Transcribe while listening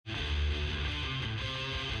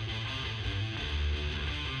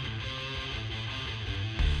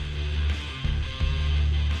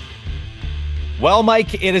Well,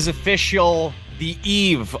 Mike, it is official. The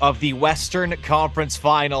eve of the Western Conference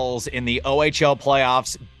Finals in the OHL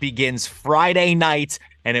playoffs begins Friday night,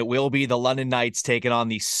 and it will be the London Knights taking on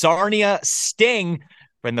the Sarnia Sting.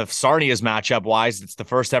 In the Sarnia's matchup-wise, it's the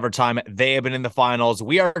first ever time they have been in the finals.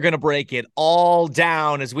 We are going to break it all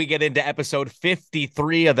down as we get into episode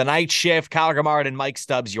 53 of The Night Shift. Kyle Grimard and Mike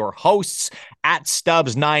Stubbs, your hosts, at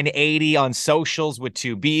Stubbs980 on socials with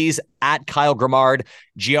two Bs, at Kyle Grimard,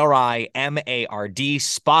 Grimard,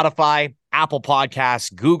 Spotify, Apple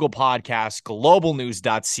Podcasts, Google Podcasts,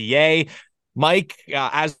 globalnews.ca. Mike,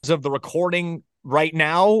 as of the recording right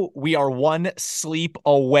now, we are one sleep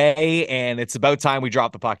away, and it's about time we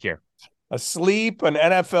drop the puck here. A sleep, an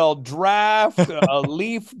NFL draft, a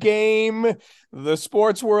Leaf game. The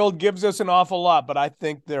sports world gives us an awful lot, but I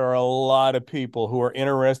think there are a lot of people who are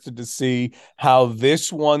interested to see how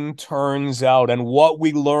this one turns out and what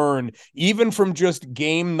we learn, even from just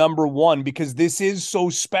game number one, because this is so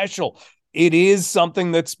special. It is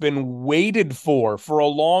something that's been waited for a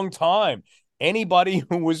long time. Anybody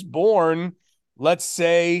who was born, let's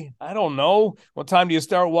say, I don't know, what time do you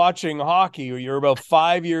start watching hockey? You're about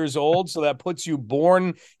 5 years old, so that puts you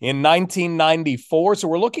born in 1994. So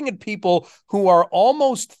we're looking at people who are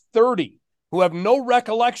almost 30, who have no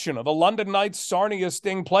recollection of a London Knights Sarnia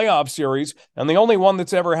Sting playoff series. And the only one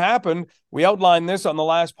that's ever happened, we outlined this on the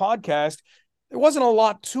last podcast, there wasn't a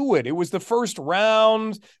lot to it. It was the first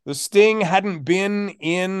round. The Sting hadn't been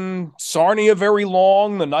in Sarnia very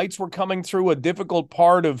long. The Knights were coming through a difficult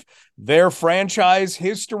part of their franchise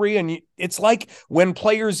history. And it's like when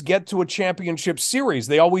players get to a championship series,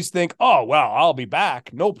 they always think, oh, well, I'll be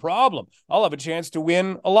back. No problem. I'll have a chance to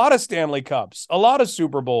win a lot of Stanley Cups, a lot of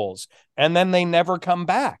Super Bowls. And then they never come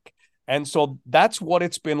back. And so that's what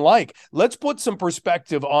it's been like. Let's put some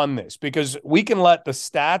perspective on this because we can let the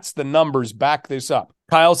stats, the numbers back this up.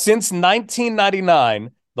 Kyle, since 1999,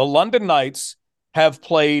 the London Knights have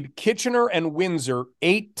played Kitchener and Windsor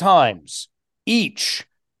 8 times each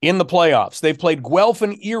in the playoffs. They've played Guelph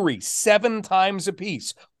and Erie 7 times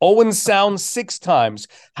apiece. Owen Sound 6 times.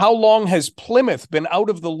 How long has Plymouth been out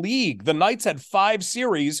of the league? The Knights had 5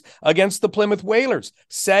 series against the Plymouth Whalers.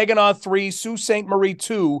 Saginaw 3, Sault Ste. Marie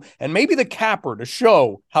 2, and maybe the capper to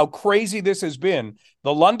show how crazy this has been.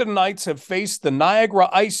 The London Knights have faced the Niagara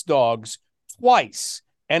Ice Dogs twice.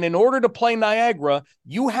 And in order to play Niagara,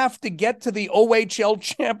 you have to get to the OHL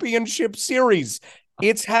Championship Series.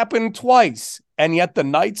 It's happened twice. And yet the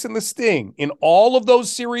Knights and the Sting, in all of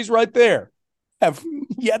those series right there, have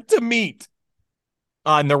yet to meet.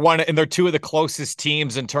 And they're two of the closest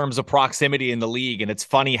teams in terms of proximity in the league. And it's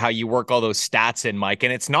funny how you work all those stats in, Mike.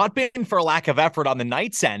 And it's not been for a lack of effort on the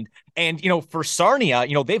Knights end. And, for Sarnia,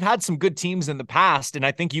 they've had some good teams in the past. And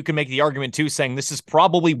I think you can make the argument, too, saying this is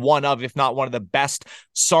probably one of, if not one of the best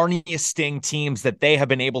Sarnia Sting teams that they have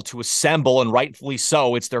been able to assemble. And rightfully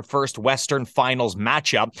so. It's their first Western Finals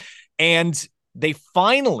matchup. And they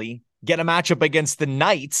finally get a matchup against the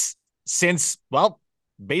Knights since, well,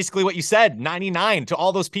 basically what you said, 99. To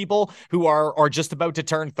all those people who are just about to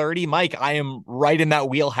turn 30, Mike, I am right in that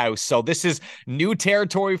wheelhouse. So this is new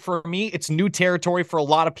territory for me. It's new territory for a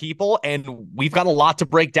lot of people, and we've got a lot to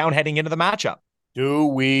break down heading into the matchup. Do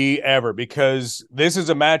we ever? Because this is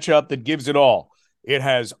a matchup that gives it all. It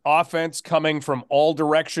has offense coming from all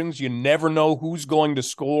directions. You never know who's going to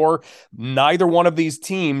score. Neither one of these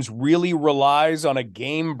teams really relies on a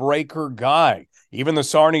game breaker guy. Even the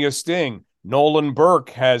Sarnia Sting, Nolan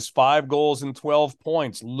Burke has 5 goals and 12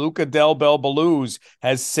 points. Luca Del Belbaluz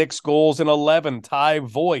has 6 goals and 11. Ty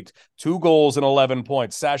Voigt, 2 goals and 11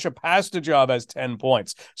 points. Sasha Pastajob has 10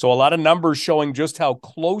 points. So a lot of numbers showing just how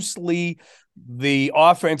closely the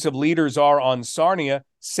offensive leaders are on Sarnia.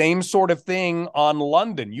 Same sort of thing on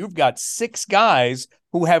London. You've got 6 guys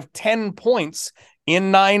who have 10 points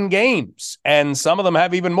in 9 games, and some of them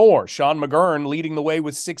have even more. Sean McGurn leading the way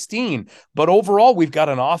with 16. But overall, we've got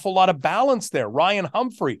an awful lot of balance there. Ryan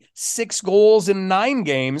Humphrey, 6 goals in 9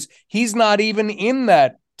 games. He's not even in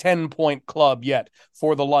that 10-point club yet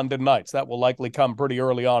for the London Knights. That will likely come pretty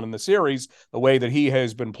early on in the series, the way that he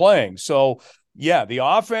has been playing. So, yeah, the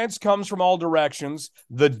offense comes from all directions.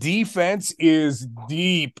 The defense is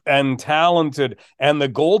deep and talented. And the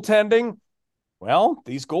goaltending, well,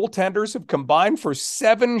 these goaltenders have combined for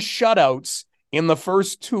 7 shutouts in the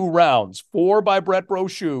first 2 rounds. 4 by Brett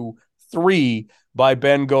Brochu, 3 by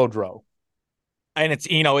Ben Gaudreau. And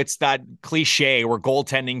it's that cliche where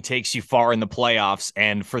goaltending takes you far in the playoffs.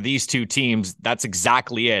 And for these two teams, that's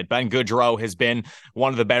exactly it. Ben Gaudreau has been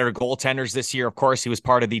one of the better goaltenders this year. Of course, he was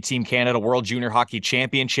part of the Team Canada World Junior Hockey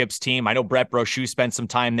Championships team. I know Brett Brochu spent some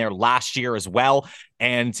time there last year as well.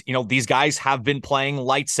 And, these guys have been playing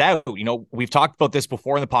lights out. We've talked about this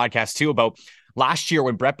before in the podcast too, about last year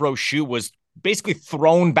when Brett Brochu was basically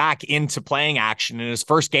thrown back into playing action in his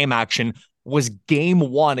first game action was game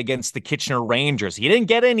 1 against the Kitchener Rangers. He didn't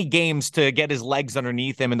get any games to get his legs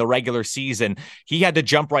underneath him in the regular season. He had to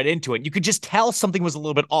jump right into it. You could just tell something was a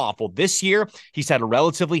little bit off. Well, this year, he's had a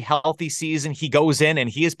relatively healthy season. He goes in and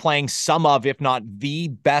he is playing some of, if not the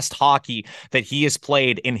best hockey that he has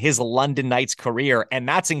played in his London Knights career. And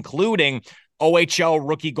that's including OHL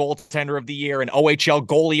Rookie Goaltender of the Year and OHL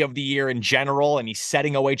Goalie of the Year in general, and he's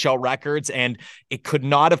setting OHL records, and it could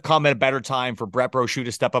not have come at a better time for Brett Brochu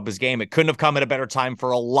to step up his game. It couldn't have come at a better time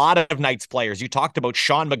for a lot of Knights players. You talked about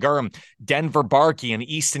Sean McGurm, Denver Barkey, and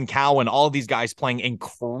Easton Cowan, all of these guys playing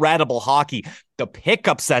incredible hockey. The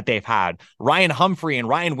pickups that they've had, Ryan Humphrey and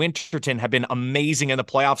Ryan Winterton have been amazing in the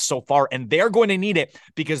playoffs so far, and they're going to need it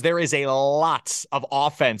because there is a lot of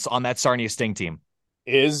offense on that Sarnia Sting team.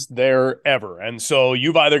 Is there ever? And so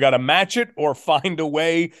you've either got to match it or find a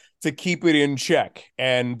way to keep it in check.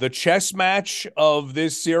 And the chess match of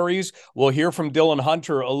this series, we'll hear from Dylan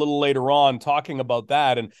Hunter a little later on talking about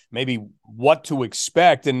that and maybe what to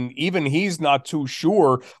expect. And even he's not too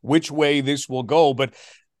sure which way this will go. But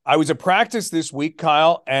I was at practice this week,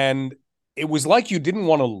 Kyle, and it was like you didn't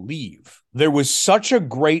want to leave. There was such a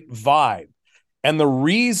great vibe. And the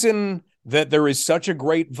reason that there is such a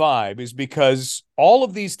great vibe is because all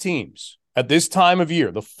of these teams at this time of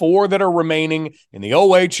year, the 4 that are remaining in the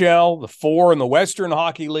OHL, the 4 in the Western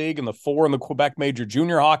Hockey League, and the 4 in the Quebec Major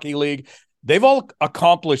Junior Hockey League, they've all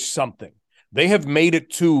accomplished something. They have made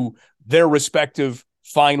it to their respective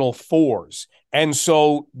Final Fours. And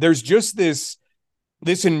so there's just this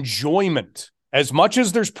enjoyment. As much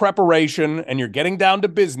as there's preparation and you're getting down to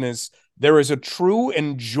business, there is a true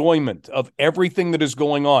enjoyment of everything that is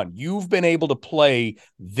going on. You've been able to play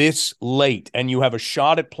this late, and you have a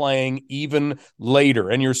shot at playing even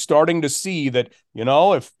later. And you're starting to see that,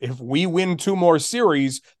 if we win 2 more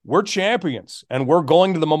series, we're champions, and we're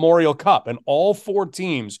going to the Memorial Cup. And all 4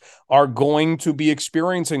 teams are going to be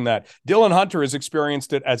experiencing that. Dylan Hunter has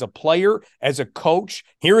experienced it as a player, as a coach.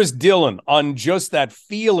 Here is Dylan on just that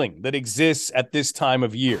feeling that exists at this time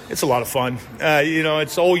of year. It's a lot of fun.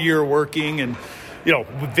 It's all year working and,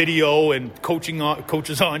 with video and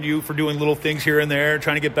coaches on you for doing little things here and there,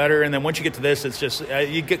 trying to get better. And then once you get to this, it's just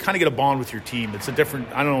you kind of get a bond with your team. It's a different,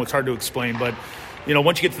 I don't know, it's hard to explain, but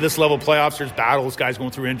once you get to this level of playoffs, there's battles, guys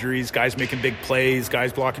going through injuries, guys making big plays,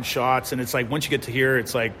 guys blocking shots. And it's like, once you get to here,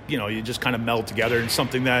 it's like, you just kind of meld together in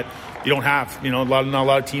something that you don't have. Not a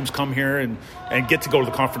lot of teams come here and get to go to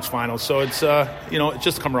the conference finals. So it's, it's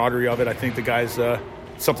just the camaraderie of it. I think the guys,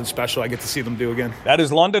 something special I get to see them do again. That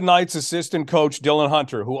is London Knights assistant coach Dylan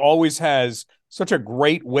Hunter, who always has such a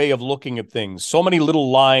great way of looking at things. So many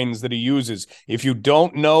little lines that he uses. If you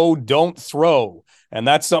don't know, don't throw. And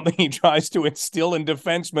that's something he tries to instill in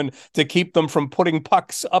defensemen to keep them from putting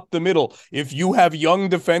pucks up the middle. If you have young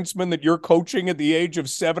defensemen that you're coaching at the age of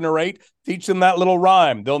 7 or 8, teach them that little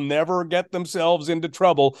rhyme. They'll never get themselves into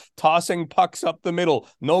trouble tossing pucks up the middle.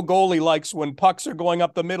 No goalie likes when pucks are going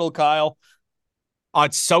up the middle, Kyle.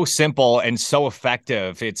 It's so simple and so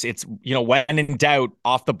effective. It's when in doubt,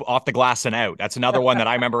 off the glass and out. That's another one that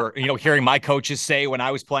I remember hearing my coaches say when I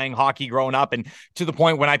was playing hockey growing up, and to the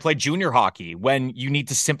point when I played junior hockey, when you need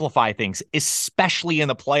to simplify things, especially in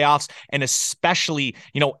the playoffs, and especially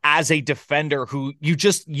as a defender who you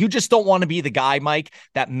just don't want to be the guy, Mike,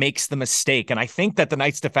 that makes the mistake. And I think that the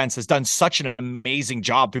Knights defense has done such an amazing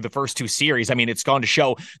job through the first 2 series. I mean, it's gone to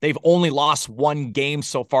show they've only lost 1 game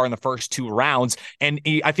so far in the first 2 rounds. And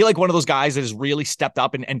I feel like one of those guys that has really stepped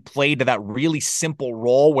up and played to that really simple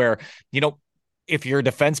role where, if you're a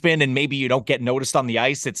defenseman and maybe you don't get noticed on the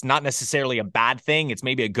ice, it's not necessarily a bad thing. It's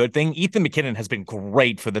maybe a good thing. Ethan MacKinnon has been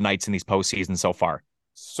great for the Knights in these postseasons so far.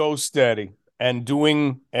 So steady and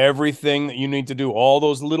doing everything that you need to do. All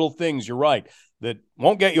those little things, you're right, that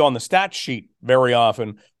won't get you on the stat sheet very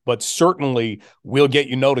often, but certainly will get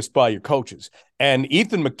you noticed by your coaches. And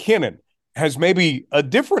Ethan MacKinnon has maybe a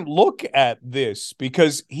different look at this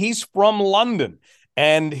because he's from London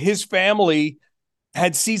and his family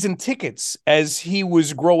had season tickets as he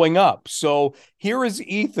was growing up. So here is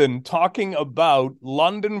Ethan talking about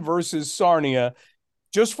London versus Sarnia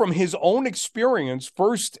just from his own experience,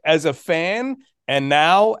 first as a fan and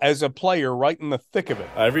now as a player right in the thick of it.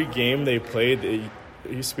 Every game they played, it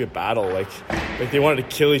used to be a battle. Like, Like, they wanted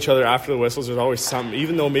to kill each other after the whistles. There's always something.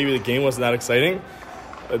 Even though maybe the game wasn't that exciting,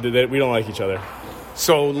 we don't like each other.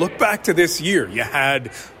 So look back to this year. You had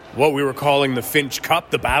what we were calling the Finch Cup,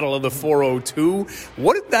 the Battle of the 402.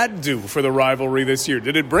 What did that do for the rivalry this year?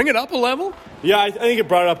 Did it bring it up a level? Yeah, I think it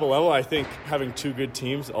brought it up a level. I think having two good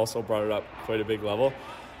teams also brought it up quite a big level.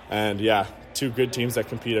 And yeah, two good teams that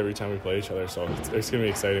compete every time we play each other. So it's going to be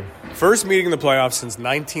exciting. First meeting in the playoffs since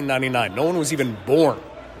 1999. No one was even born.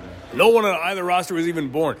 No one on either roster was even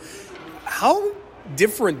born. How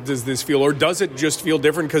different does this feel, or does it just feel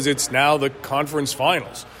different because it's now the conference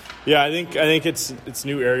finals? Yeah, I think it's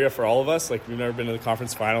new area for all of us. Like, we've never been to the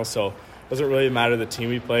conference finals, so it doesn't really matter the team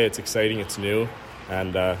we play. It's exciting, it's new,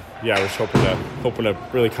 and we're just hoping to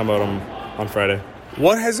really come out on Friday.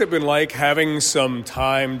 What has it been like having some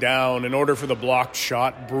time down in order for the blocked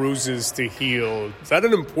shot bruises to heal? Is that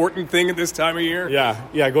an important thing at this time of year?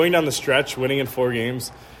 Yeah, going down the stretch, winning in 4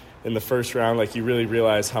 games in the first round, like, you really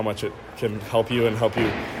realize how much it can help you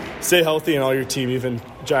stay healthy and all your team. Even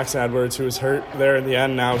Jackson Edwards, who was hurt there in the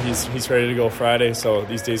end, now he's ready to go Friday. So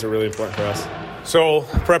these days are really important for us. So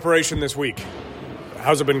preparation this week,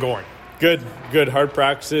 how's it been going? Good. Hard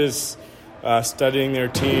practices, studying their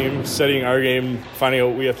team, studying our game, finding out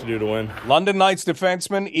what we have to do to win. London Knights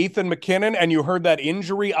defenseman Ethan MacKinnon, and you heard that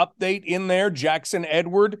injury update in there. Jackson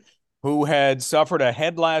Edward, who had suffered a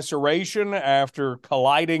head laceration after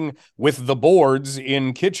colliding with the boards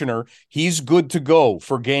in Kitchener. He's good to go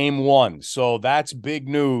for game 1. So that's big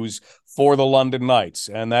news for the London Knights.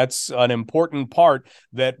 And that's an important part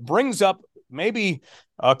that brings up maybe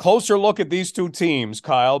a closer look at these two teams,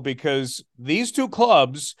 Kyle, because these two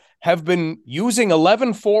clubs have been using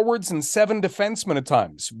 11 forwards and 7 defensemen at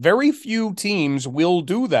times. Very few teams will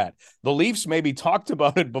do that. The Leafs maybe talked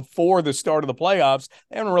about it before the start of the playoffs.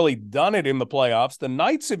 They haven't really done it in the playoffs. The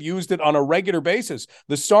Knights have used it on a regular basis.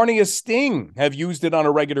 The Sarnia Sting have used it on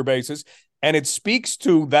a regular basis. And it speaks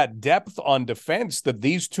to that depth on defense that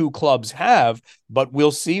these two clubs have, but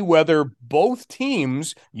we'll see whether both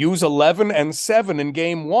teams use 11 and 7 in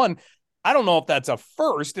game 1. I don't know if that's a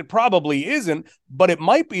first. It probably isn't, but it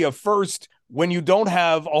might be a first when you don't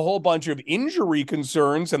have a whole bunch of injury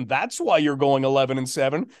concerns, and that's why you're going 11 and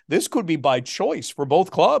 7. This could be by choice for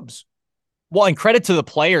both clubs. Well, and credit to the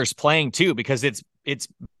players playing too, because it's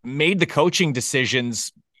made the coaching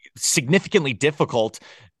decisions significantly difficult,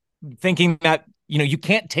 thinking that, you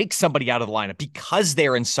can't take somebody out of the lineup because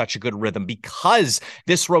they're in such a good rhythm, because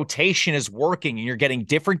this rotation is working and you're getting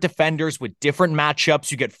different defenders with different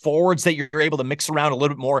matchups. You get forwards that you're able to mix around a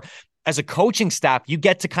little bit more. As a coaching staff, you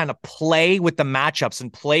get to kind of play with the matchups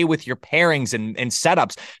and play with your pairings and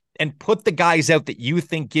setups and put the guys out that you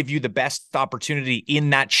think give you the best opportunity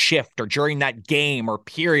in that shift or during that game or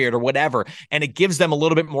period or whatever. And it gives them a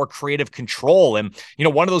little bit more creative control. And,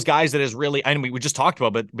 one of those guys that is really, I mean, we just talked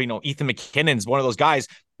about, but, Ethan MacKinnon's one of those guys.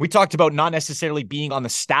 We talked about not necessarily being on the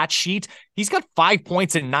stat sheet. He's got 5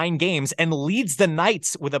 points in 9 games and leads the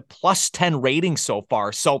Knights with a +10 rating so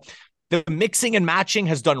far. So the mixing and matching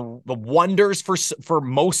has done wonders for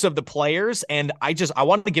most of the players. And I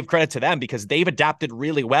want to give credit to them because they've adapted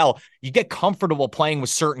really well. You get comfortable playing with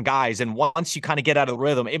certain guys. And once you kind of get out of the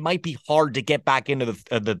rhythm, it might be hard to get back into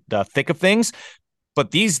the thick of things.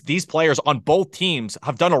 But these players on both teams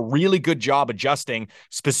have done a really good job adjusting,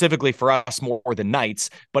 specifically for us more than Knights.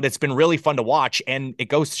 But it's been really fun to watch. And it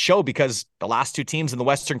goes to show because the last 2 teams in the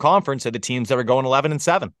Western Conference are the teams that are going 11 and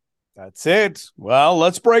 7. That's it. Well,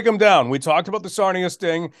 let's break them down. We talked about the Sarnia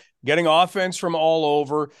Sting getting offense from all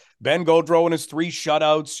over. Ben Gaudreau and his 3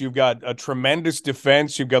 shutouts. You've got a tremendous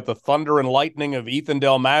defense. You've got the thunder and lightning of Ethan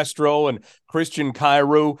Del Mastro and Christian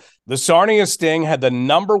Kyrou. The Sarnia Sting had the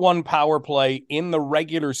number 1 power play in the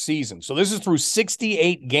regular season. So this is through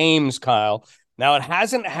 68 games, Kyle. Now, it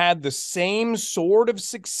hasn't had the same sort of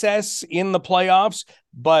success in the playoffs,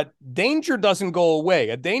 but danger doesn't go away.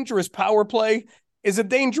 A dangerous power play is a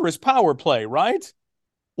dangerous power play, right?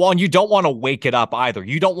 Well, and you don't want to wake it up either.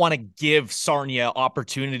 You don't want to give Sarnia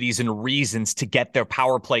opportunities and reasons to get their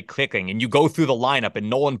power play clicking. And you go through the lineup, and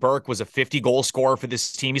Nolan Burke was a 50-goal scorer for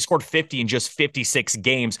this team. He scored 50 in just 56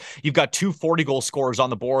 games. You've got 2 40-goal scorers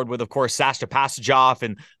on the board with, of course, Sasha Passajoff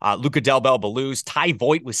and Luka Delbel-Baluz. Ty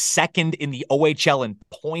Voigt was second in the OHL in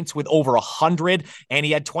points with over 100, and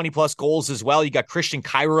he had 20-plus goals as well. You got Christian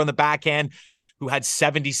Kyrou on the back end, who had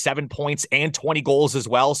 77 points and 20 goals as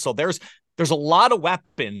well. So there's there's a lot of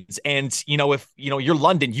weapons. And, if, you're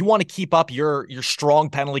London, you want to keep up your strong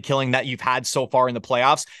penalty killing that you've had so far in the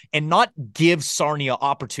playoffs and not give Sarnia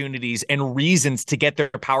opportunities and reasons to get their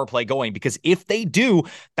power play going. Because if they do,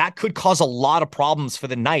 that could cause a lot of problems for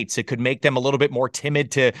the Knights. It could make them a little bit more timid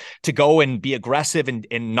to go and be aggressive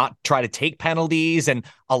and not try to take penalties and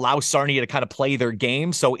allow Sarnia to kind of play their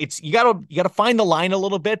game. So you gotta find the line a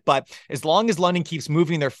little bit, but as long as London keeps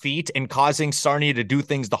moving their feet and causing Sarnia to do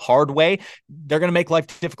things the hard way, they're going to make life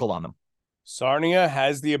difficult on them. Sarnia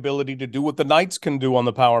has the ability to do what the Knights can do on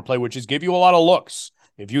the power play, which is give you a lot of looks.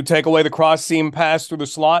 If you take away the cross seam pass through the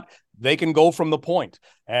slot, they can go from the point.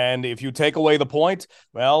 And if you take away the point,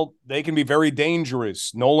 well, they can be very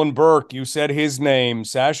dangerous. Nolan Burke, you said his name.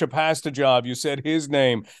 Sasha Pastajov, you said his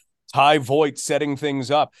name. Ty Voigt setting things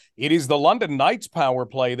up. It is the London Knights power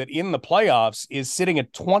play that in the playoffs is sitting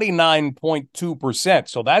at 29.2%.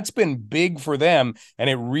 So that's been big for them, and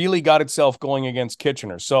it really got itself going against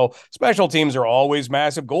Kitchener. So special teams are always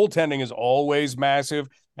massive. Goaltending is always massive,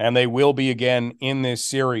 and they will be again in this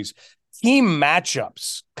series. Team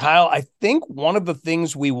matchups. Kyle, I think one of the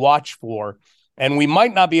things we watch for, and we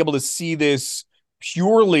might not be able to see this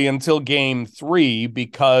purely until game 3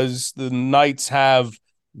 because the Knights have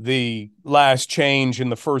the last change in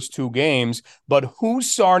the first 2 games, but who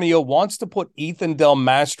Sarnia wants to put Ethan Del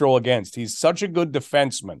Mastro against? He's such a good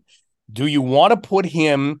defenseman. Do you want to put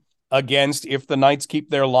him against, if the Knights keep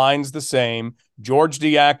their lines the same, George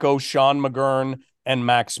Diaco, Sean McGurn, and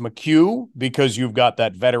Max McHugh, because you've got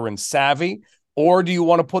that veteran savvy? Or do you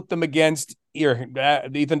want to put them against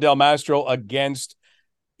Ethan Del Mastro against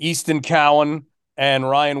Easton Cowan and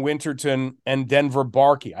Ryan Winterton and Denver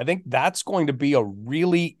Barkey? I think that's going to be a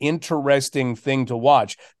really interesting thing to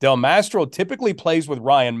watch. Del Mastro typically plays with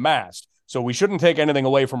Ryan Mast, so we shouldn't take anything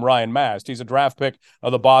away from Ryan Mast. He's a draft pick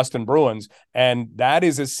of the Boston Bruins, and that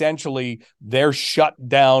is essentially their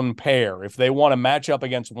shutdown pair. If they want to match up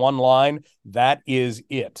against one line, that is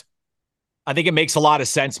it. I think it makes a lot of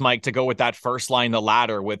sense, Mike, to go with that first line, the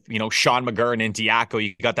ladder with, Sean McGurn and Diaco.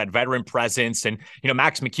 You got that veteran presence and,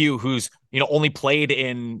 Max McHugh, who's, only played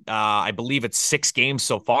in, I believe it's 6 games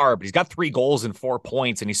so far, but he's got 3 goals and 4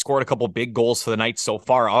 points, and he scored a couple big goals for the Knights so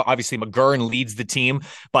far. Obviously, McGurn leads the team,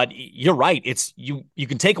 but you're right. It's you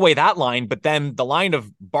can take away that line, but then the line of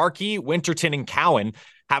Barkey, Winterton, and Cowan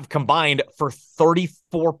have combined for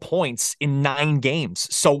 34 points in 9 games.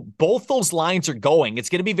 So both those lines are going. It's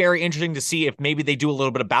going to be very interesting to see if maybe they do a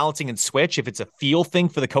little bit of balancing and switch, if it's a feel thing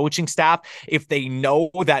for the coaching staff, if they know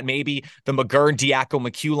that maybe the McGurn, Diaco,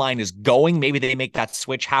 McHugh line is going, maybe they make that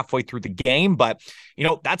switch halfway through the game. But,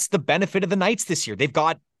 that's the benefit of the Knights this year. They've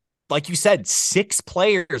got, like you said, 6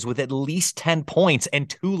 players with at least 10 points and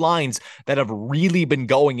 2 lines that have really been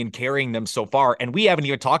going and carrying them so far. And we haven't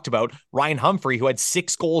even talked about Ryan Humphrey, who had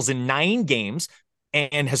 6 goals in 9 games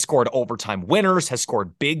and has scored overtime winners, has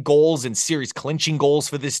scored big goals and series clinching goals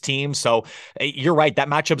for this team. So you're right. That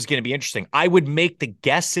matchup is going to be interesting. I would make the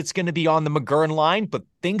guess it's going to be on the McGurn line, but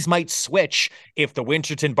things might switch if the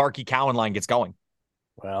Winterton, Barkey, Cowan line gets going.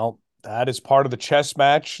 Well, that is part of the chess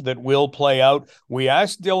match that will play out. We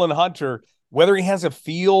asked Dylan Hunter whether he has a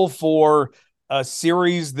feel for a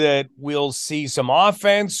series that will see some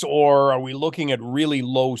offense, or are we looking at really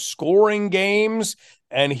low scoring games?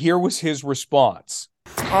 And here was his response.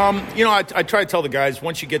 I try to tell the guys,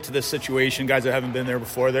 once you get to this situation, guys that haven't been there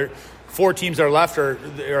before, 4 teams that are left they're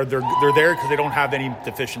there because they don't have any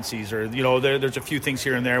deficiencies, or there's a few things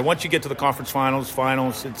here and there. Once you get to the conference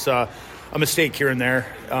finals, it's a mistake here and there,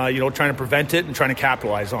 trying to prevent it and trying to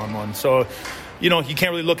capitalize on one. So, you can't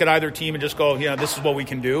really look at either team and just go, this is what we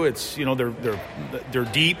can do. It's, they're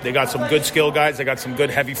deep. They got some good skill guys. They got some good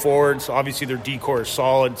heavy forwards. Obviously, their D-core is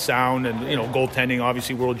solid, sound, and, goaltending,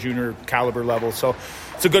 obviously, world junior caliber level. So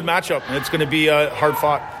it's a good matchup, and it's going to be hard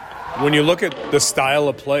fought. When you look at the style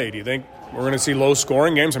of play, do you think we're going to see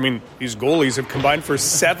low-scoring games? I mean, these goalies have combined for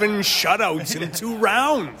 7 shutouts in 2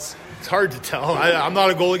 rounds. It's hard to tell. I'm not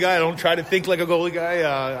a goalie guy. I don't try to think like a goalie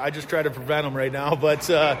guy. I just try to prevent them right now. But,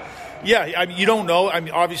 you don't know. I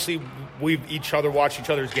mean, obviously, we watch each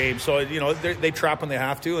other's games. So, they trap when they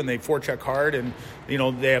have to, and they forecheck hard. And,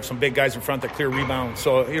 they have some big guys in front that clear rebounds.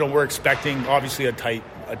 So, we're expecting, obviously, a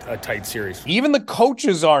tight series. Even the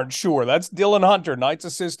coaches aren't sure. That's Dylan Hunter, Knights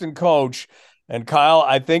assistant coach. And, Kyle,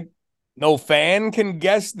 I think no fan can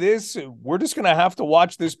guess this. We're just going to have to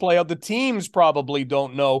watch this play out. The teams probably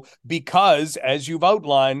don't know because, as you've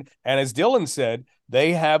outlined, and as Dylan said,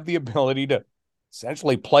 they have the ability to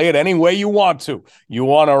essentially play it any way you want to. You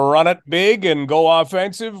want to run it big and go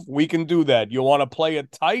offensive? We can do that. You want to play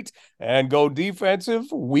it tight and go defensive?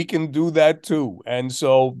 We can do that too. And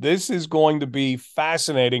so this is going to be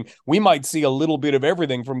fascinating. We might see a little bit of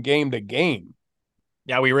everything from game to game.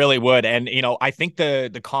 Yeah, we really would. And, I think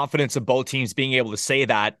the confidence of both teams being able to say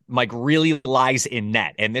that, Mike, really lies in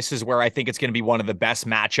net. And this is where I think it's going to be one of the best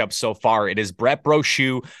matchups so far. It is Brett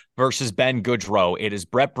Brochu versus Ben Goodrow. It is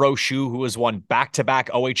Brett Brochu, who has won back-to-back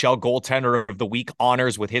OHL Goaltender of the Week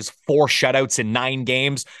honors with his 4 shutouts in 9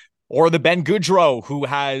 games, or the Ben Goodrow, who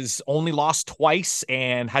has only lost twice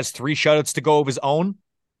and has 3 shutouts to go of his own.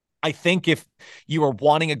 I think if you are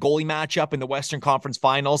wanting a goalie matchup in the Western Conference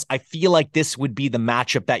Finals, I feel like this would be the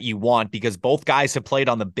matchup that you want, because both guys have played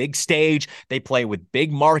on the big stage. They play with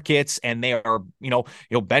big markets, and they are,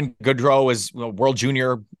 Ben Goodrow is World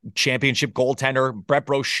Junior Championship goaltender. Brett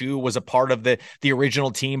Brochu was a part of the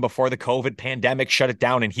original team before the COVID pandemic shut it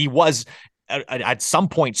down, and he was at some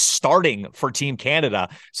point starting for Team Canada.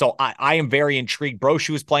 So I am very intrigued.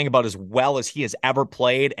 Brochu is playing about as well as he has ever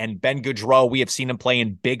played. And Ben Goodrow, we have seen him play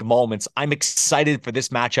in big moments. I'm excited for this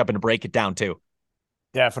matchup and to break it down too.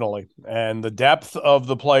 Definitely. And the depth of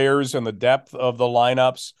the players and the depth of the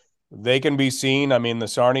lineups, they can be seen. I mean, the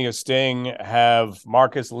Sarnia Sting have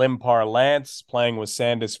Marcus Limpar-Lance playing with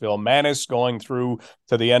Sandusville Manis going through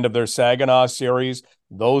to the end of their Saginaw series.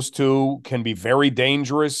 Those two can be very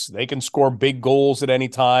dangerous. They can score big goals at any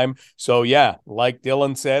time. So, yeah, like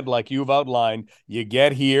Dylan said, like you've outlined, you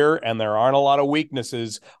get here and there aren't a lot of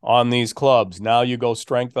weaknesses on these clubs. Now you go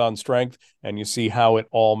strength on strength and you see how it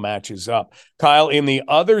all matches up. Kyle, in the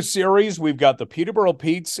other series, we've got the Peterborough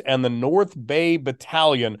Petes and the North Bay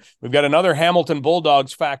Battalion. We've got another Hamilton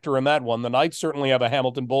Bulldogs factor in that one. The Knights certainly have a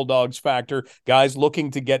Hamilton Bulldogs factor. Guys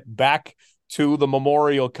looking to get back to the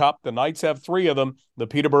Memorial Cup. The Knights have 3 of them. The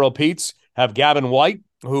Peterborough Petes have Gavin White,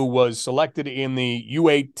 who was selected in the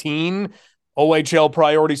U18 OHL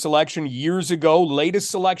priority selection years ago.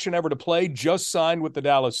 Latest selection ever to play, just signed with the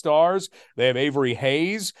Dallas Stars. They have Avery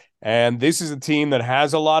Hayes, and this is a team that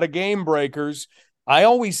has a lot of game breakers. I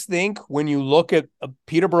always think when you look at a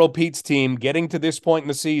Peterborough Petes team getting to this point in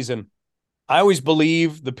the season, I always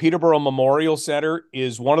believe the Peterborough Memorial Center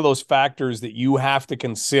is one of those factors that you have to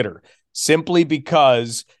consider, simply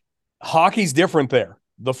because hockey's different there.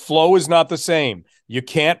 The flow is not the same. You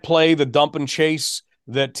can't play the dump and chase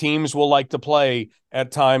that teams will like to play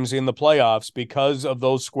at times in the playoffs because of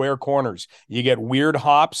those square corners. You get weird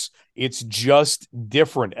hops. It's just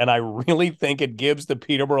different. And I really think it gives the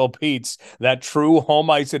Peterborough Petes that true home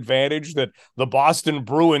ice advantage that the Boston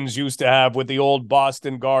Bruins used to have with the old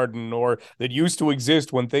Boston Garden, or that used to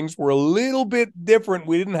exist when things were a little bit different.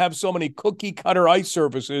 We didn't have so many cookie cutter ice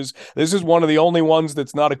surfaces. This is one of the only ones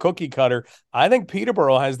that's not a cookie cutter. I think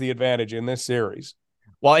Peterborough has the advantage in this series.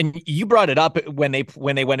 Well, and you brought it up when they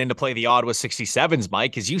went in to play the Ottawa 67s,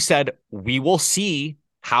 Mike, as you said, we will see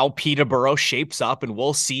how Peterborough shapes up and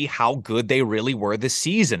we'll see how good they really were this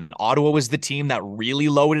season. Ottawa was the team that really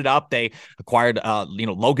loaded up. They acquired,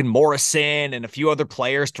 Logan Morrison and a few other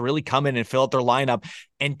players to really come in and fill out their lineup.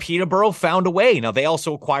 And Peterborough found a way. Now, they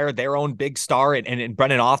also acquired their own big star and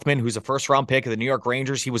Brennan Othman, who's a first-round pick of the New York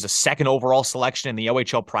Rangers. He was a second overall selection in the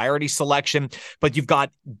OHL priority selection. But you've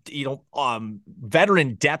got,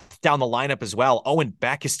 veteran depth down the lineup as well. Owen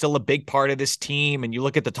Beck is still a big part of this team. And you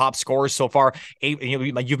look at the top scorers so far,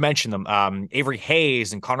 you've mentioned them, Avery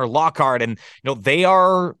Hayes and Connor Lockhart. And,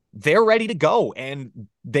 they're ready to go. And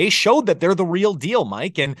they showed that they're the real deal,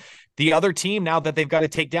 Mike. And the other team, now that they've got to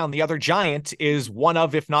take down the other giant, is one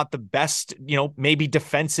of, if not the best, maybe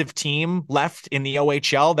defensive team left in the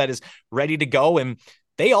OHL that is ready to go. And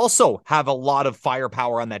they also have a lot of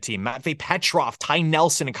firepower on that team. Matvey Petrov, Ty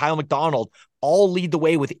Nelson, and Kyle McDonald all lead the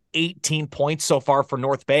way with 18 points so far for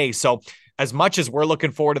North Bay. So as much as we're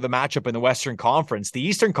looking forward to the matchup in the Western Conference, the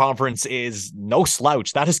Eastern Conference is no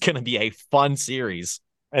slouch. That is going to be a fun series.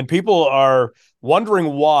 And people are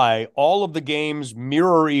wondering why all of the games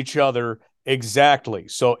mirror each other exactly.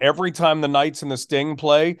 So every time the Knights and the Sting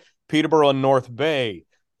play, Peterborough and North Bay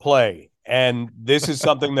play. And this is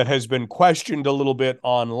something that has been questioned a little bit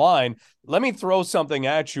online. Let me throw something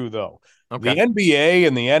at you, though. Okay. The NBA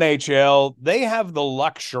and the NHL, they have the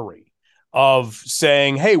luxury of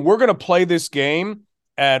saying, hey, we're going to play this game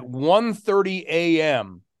at 1:30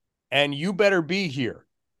 a.m. and you better be here.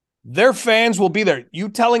 Their fans will be there. You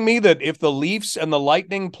telling me that if the Leafs and the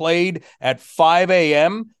Lightning played at 5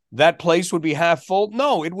 a.m., that place would be half full?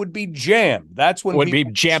 No, it would be jammed. That's when it would be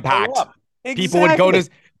jam-packed. Exactly.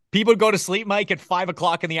 People would go to sleep, Mike, at 5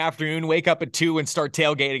 o'clock in the afternoon, wake up at 2 and start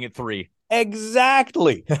tailgating at 3.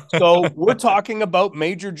 Exactly. So we're talking about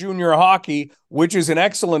major junior hockey, which is an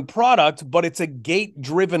excellent product, but it's a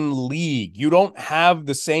gate-driven league. You don't have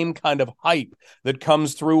the same kind of hype that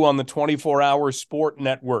comes through on the 24-hour sport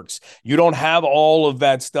networks. You don't have all of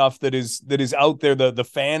that stuff that is out there, the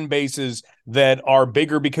fan bases that are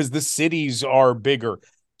bigger because the cities are bigger.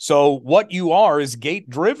 So what you are is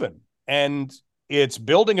gate-driven, and it's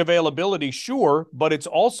building availability, sure, but it's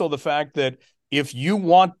also the fact that if you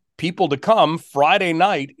want people to come, Friday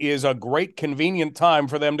night is a great convenient time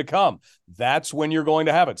for them to come. That's when you're going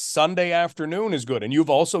to have it. Sunday afternoon is good. And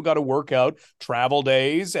you've also got to work out travel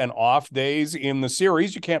days and off days in the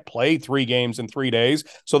series. You can't play 3 games in 3 days.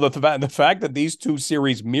 So the fact that these two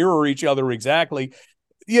series mirror each other exactly,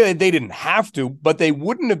 yeah, they didn't have to, but they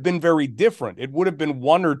wouldn't have been very different. It would have been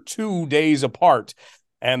 1 or 2 days apart.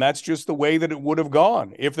 And that's just the way that it would have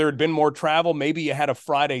gone. If there had been more travel, maybe you had a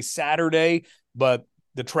Friday, Saturday, but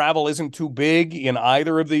the travel isn't too big in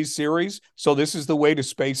either of these series. So this is the way to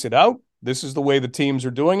space it out. This is the way the teams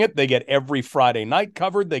are doing it. They get every Friday night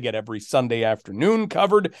covered. They get every Sunday afternoon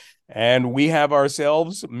covered. And we have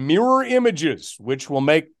ourselves mirror images, which will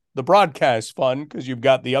make the broadcast fun because you've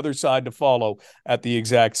got the other side to follow at the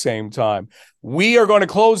exact same time. We are going to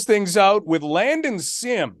close things out with Landon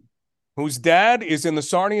Sim, whose dad is in the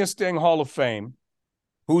Sarnia Sting Hall of Fame,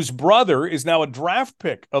 whose brother is now a draft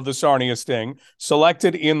pick of the Sarnia Sting,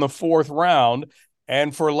 selected in the 4th round.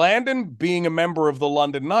 And for Landon, being a member of the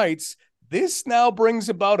London Knights, this now brings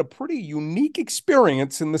about a pretty unique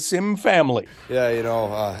experience in the Sim family. Yeah,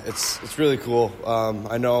 it's really cool.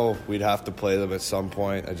 I know we'd have to play them at some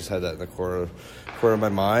point. I just had that in the corner of my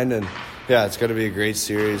mind. And, yeah, it's going to be a great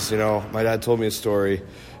series. My dad told me a story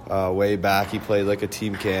way back. He played like a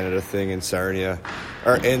Team Canada thing in Sarnia,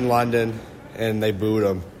 or in London, and they booed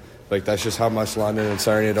him. Like, that's just how much London and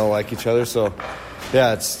Sarnia don't like each other. So,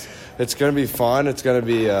 yeah, it's going to be fun. It's going to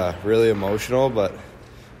be really emotional, but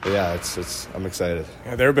yeah, I'm excited.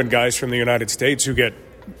 Yeah, there have been guys from the United States who get,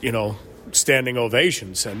 standing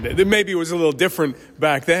ovations, and maybe it was a little different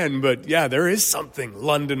back then, but yeah, there is something,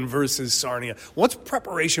 London versus Sarnia. What's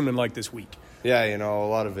preparation been like this week? Yeah, a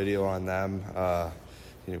lot of video on them.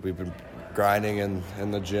 We've been grinding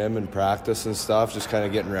in the gym and practice and stuff, just kind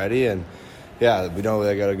of getting ready. And yeah, we know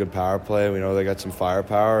they got a good power play. We know they got some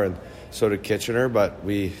firepower, and so did Kitchener. But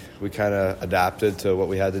we kind of adapted to what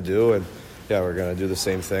we had to do, and yeah, we're going to do the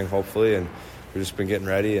same thing hopefully. And we've just been getting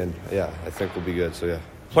ready, and yeah, I think we'll be good. So yeah.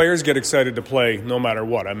 Players get excited to play no matter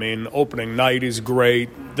what. I mean, opening night is great.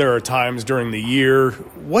 There are times during the year.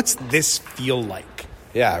 What's this feel like?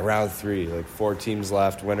 Yeah, round 3, like 4 teams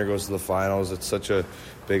left. Winner goes to the finals. It's such a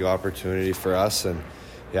big opportunity for us, and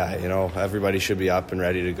yeah, everybody should be up and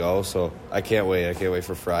ready to go. So I can't wait. I can't wait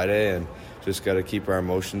for Friday, and just got to keep our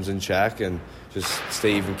emotions in check and just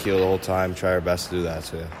stay even keel the whole time. Try our best to do that.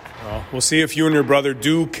 So yeah. Well, we'll see if you and your brother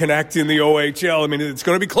do connect in the OHL. I mean, it's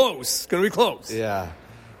going to be close. It's going to be close. Yeah,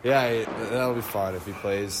 that'll be fun if he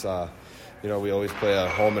plays. We always play a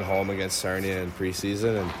home against Sarnia in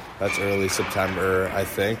preseason, and that's early September, I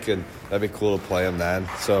think, and that'd be cool to play him then.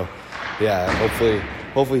 So, yeah,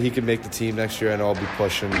 hopefully he can make the team next year. I know I'll be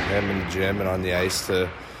pushing him in the gym and on the ice to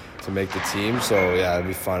make the team. So, yeah, it'd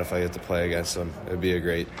be fun if I get to play against him. It'd be a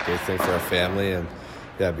great thing for our family, and,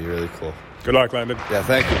 yeah, it'd be really cool. Good luck, Landon. Yeah,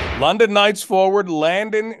 thank you. London Knights forward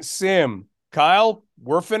Landon Sim. Kyle,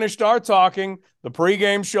 we're finished our talking. The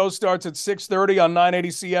pregame show starts at 6:30 on 980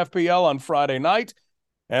 CFPL on Friday night.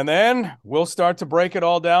 And then we'll start to break it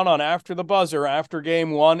all down on After the Buzzer after Game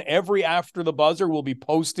 1. Every After the Buzzer will be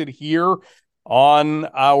posted here on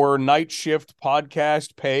our Night Shift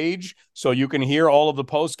podcast page. So you can hear all of the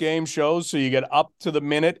post-game shows. So you get up to the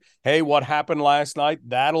minute. Hey, what happened last night?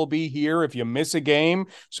 That'll be here if you miss a game.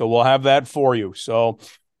 So we'll have that for you. So,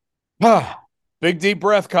 big deep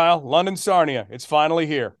breath, Kyle. London Sarnia. It's finally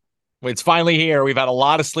here. It's finally here. We've had a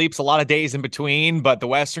lot of sleeps, a lot of days in between, but the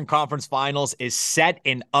Western Conference Finals is set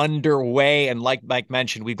and underway. And like Mike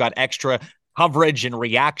mentioned, we've got extra coverage and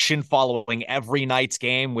reaction following every night's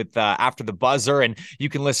game with After the Buzzer. And you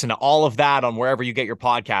can listen to all of that on wherever you get your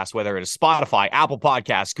podcast, whether it is Spotify, Apple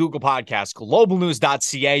Podcasts, Google Podcasts,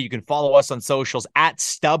 globalnews.ca. You can follow us on socials at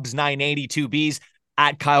Stubbs982Bs,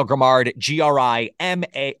 at Kyle Grimard, Grimard.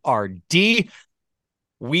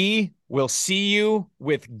 We will see you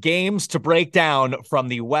with games to break down from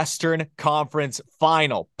the Western Conference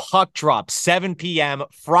Final. Puck drop 7 p.m.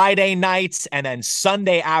 Friday nights and then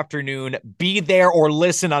Sunday afternoon. Be there or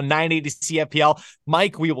listen on 980 CFPL.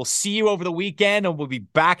 Mike, we will see you over the weekend, and we'll be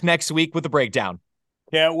back next week with the breakdown.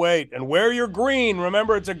 Can't wait. And wear your green.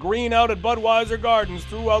 Remember, it's a green out at Budweiser Gardens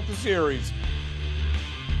throughout the series.